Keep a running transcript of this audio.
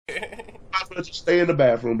gonna just stay in the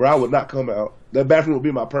bathroom, bro. I would not come out. That bathroom would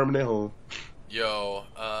be my permanent home. Yo,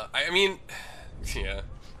 I mean, yeah.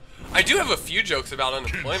 I do have a few jokes about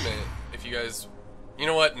unemployment. If you guys, you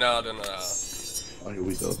know what? No. Oh, here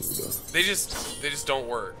we go. They just don't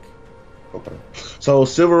work. Okay. So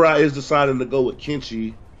SylverRye is deciding to go with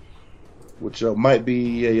Kenshi, which might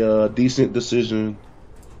be a decent decision.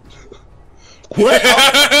 What?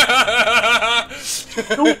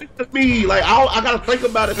 To me, like I gotta think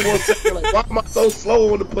about it for a second. Like, why am I so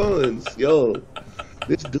slow on the puns? Yo,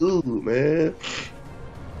 this dude, man.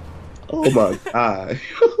 Oh my god.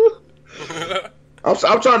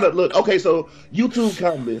 I'm trying to look. Okay, so YouTube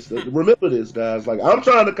comments. Remember this, guys. Like, I'm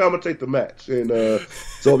trying to commentate the match, and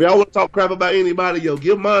so if y'all want to talk crap about anybody, yo,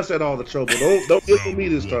 give Mindset all the trouble. Don't give to me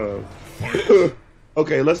this time.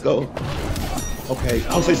 Okay, let's go. Okay,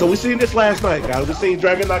 I'll say so. We seen this last night, guys. We seen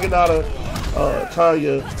Dragon knocking out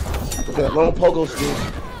Tanya with that long pogo stick,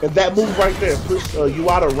 and that move right there puts you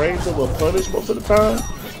out of range of a punish most of the time,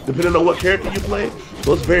 depending on what character you play.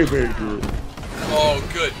 So it's very, very good. Oh,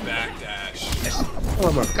 good backdash.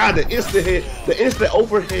 Oh my god, the instant hit, the instant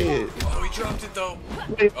overhead. Oh, he dropped it though.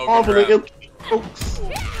 Oh,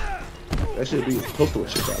 that should be close to a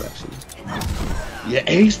shit out, actually. Yeah,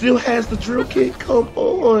 and he still has the drill kick. Come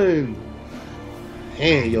on.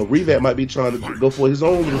 Man, yo, Revet might be trying to go for his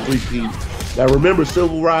own little 3P. Now remember,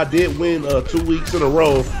 SylverRye did win 2 weeks in a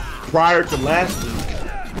row prior to last week,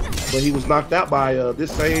 but he was knocked out by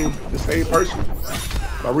this same person,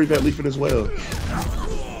 by RevetLeafing as well.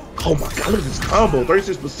 Oh my god, look at this combo,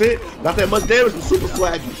 36%, not that much damage, but super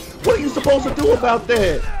swaggy. What are you supposed to do about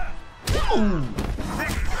that? Ooh.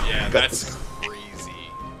 Yeah, that's crazy.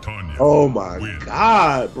 Oh my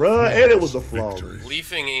god, bruh, and it was a flawless.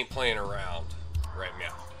 Leafing ain't playing around right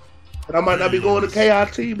now. And I might not be going to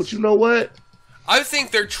KIT, but you know what? I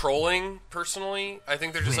think they're trolling, personally. I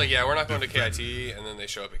think they're just like, yeah, we're not going to KIT, and then they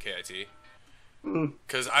show up at KIT.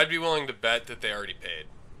 Because I'd be willing to bet that they already paid.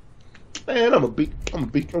 Man, I'm gonna beat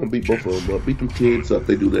both of them up. Beat them kids up.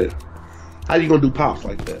 They do that. How you gonna do pops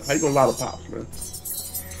like that? How you gonna allow the pops, man?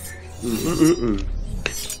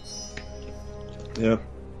 Yeah.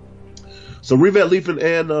 So RevetLeafing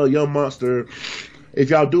and Young Monster, if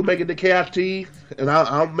y'all do make it to KIT, and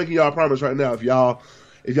I'm making y'all a promise right now, if y'all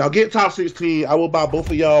get top 16, I will buy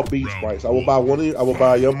both of y'all beat sprites. I will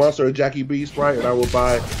buy Young Monster and Jackie beat sprite, and I will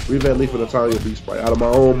buy RevetLeafing and Tanya beat sprite out of my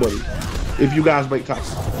own money. If you guys make top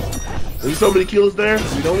 16. There's so many kills there,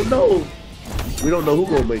 we don't know. We don't know who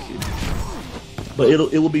gonna make it. But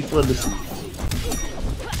it will be fun to see.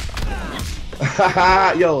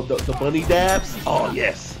 Yo, the bunny dabs. Oh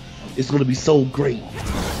yes. It's gonna be so great.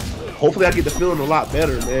 Hopefully I get to feeling a lot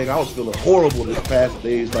better, man. I was feeling horrible this past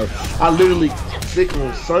days. Like, I literally sick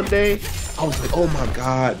on Sunday. I was like, oh my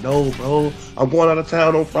god, no, bro. I'm going out of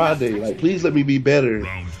town on Friday. Like, please let me be better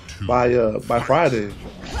by Friday.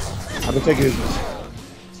 I've been taking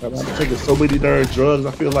so many darn drugs.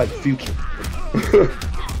 I feel like Future.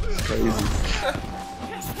 It's crazy.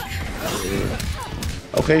 Yeah.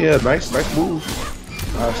 Okay, yeah, nice move.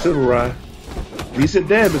 SylverRye. Decent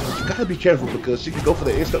damage, but you gotta be careful because she can go for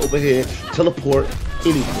the instant overhead, teleport,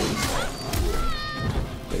 anything.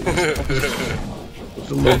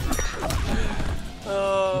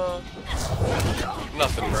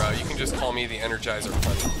 Nothing, bro. You can just call me the Energizer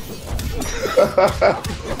Bunny.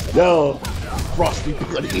 Yo, Frosty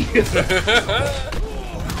Bunny.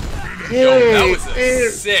 Yo, that was a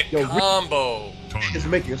sick combo. It's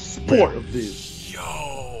making a sport of this.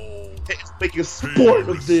 Yo. It's making a sport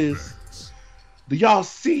of this. Do y'all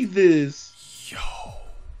see this? Yo.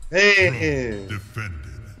 Man. Defended.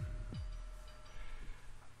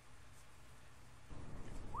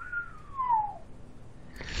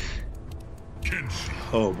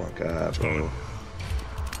 Oh my god, bro.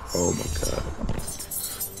 Oh my god.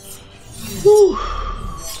 Whew.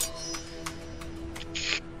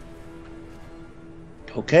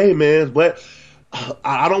 Okay, man, but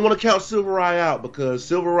I don't want to count SylverRye out because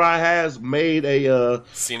SylverRye has made a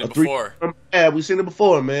seen it before. Yeah, we've seen it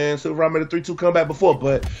before, man. SylverRye made a 3-2 comeback before,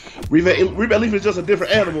 but RevetLeafing is just a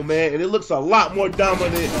different animal, man, and it looks a lot more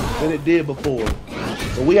dominant than it did before.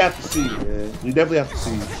 So we have to see, man. We definitely have to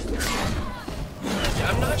see. Yeah,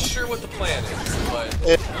 I'm not sure what the plan is, but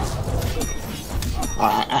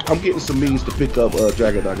I'm getting some means to pick up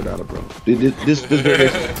Dragon Naginata, bro. This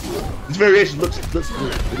variation looks good.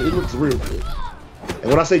 It looks real good. And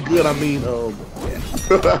when I say good, I mean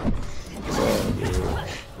yeah.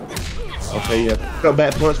 Okay, yeah. Come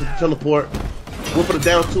back punch with the teleport. Go for the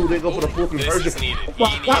down 2, then go for the full conversion. This is needed. Oh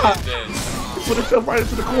my god! Put himself right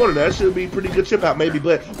into the corner. That should be pretty good chip out, maybe.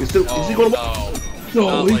 But is he gonna? No.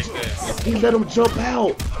 No, Not like this. He let him jump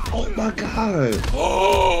out. Oh my god.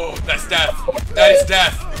 Oh, that's death. That is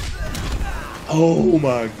death. Oh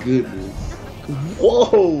my goodness.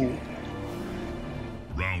 Whoa.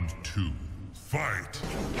 Round 2. Fight.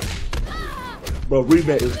 Bro,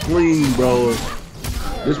 Revet is clean, bro.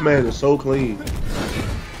 This man is so clean.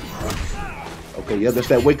 Okay, yeah, that's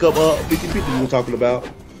that wake up 50-50 you were talking about.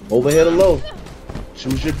 Overhead or low.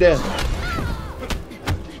 Choose your death.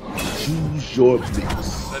 Choose your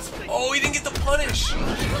bleaks. Oh, he didn't get the punish.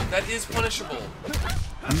 That is punishable.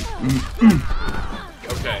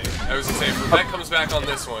 Okay, I was gonna say, if Revet comes back on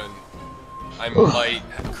this one, I might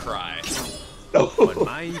cry.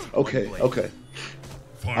 Okay.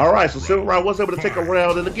 Alright, so SylverRye was able to take a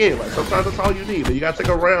round in the game. Like, sometimes that's all you need, man. You gotta take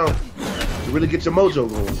a round to really get your mojo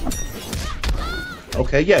going.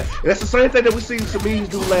 Okay, yeah. And that's the same thing that we seen Samiz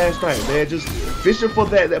do last night, man. Just fishing for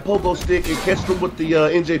that pogo stick and catching them with the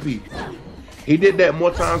NJP. He did that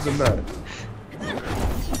more times than not.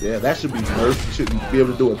 Yeah, that should be nerfed. You shouldn't be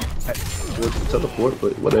able to do it. Teleport,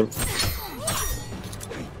 but whatever.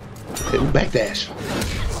 Okay, we backdash.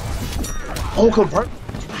 Oh, convert.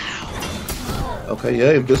 Okay,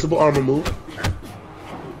 yeah, invisible armor move.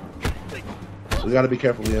 We gotta be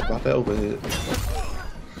careful here about that overhead.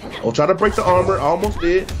 Oh, try to break the armor. Almost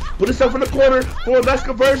did. Put himself in the corner for a nice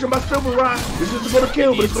conversion by SylverRye. This is gonna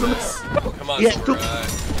kill, but it's gonna. Come on, yeah,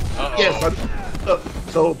 SylverRye.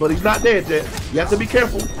 yes. So, but he's not dead yet. You have to be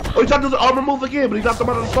careful. Oh, he tried to do the armor move again, but he knocked him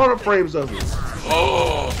out of the starter frames of it.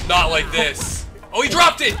 Oh, not like this. Oh, he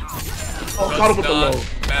dropped it. Oh, caught him with the low.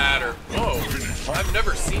 Matter. Whoa, I've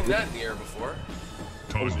never seen that in the air before.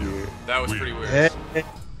 That was pretty weird.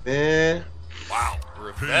 Man. Wow,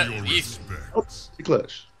 RevetLeafing. Oh,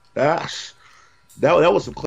 clutch. Gosh, that was some.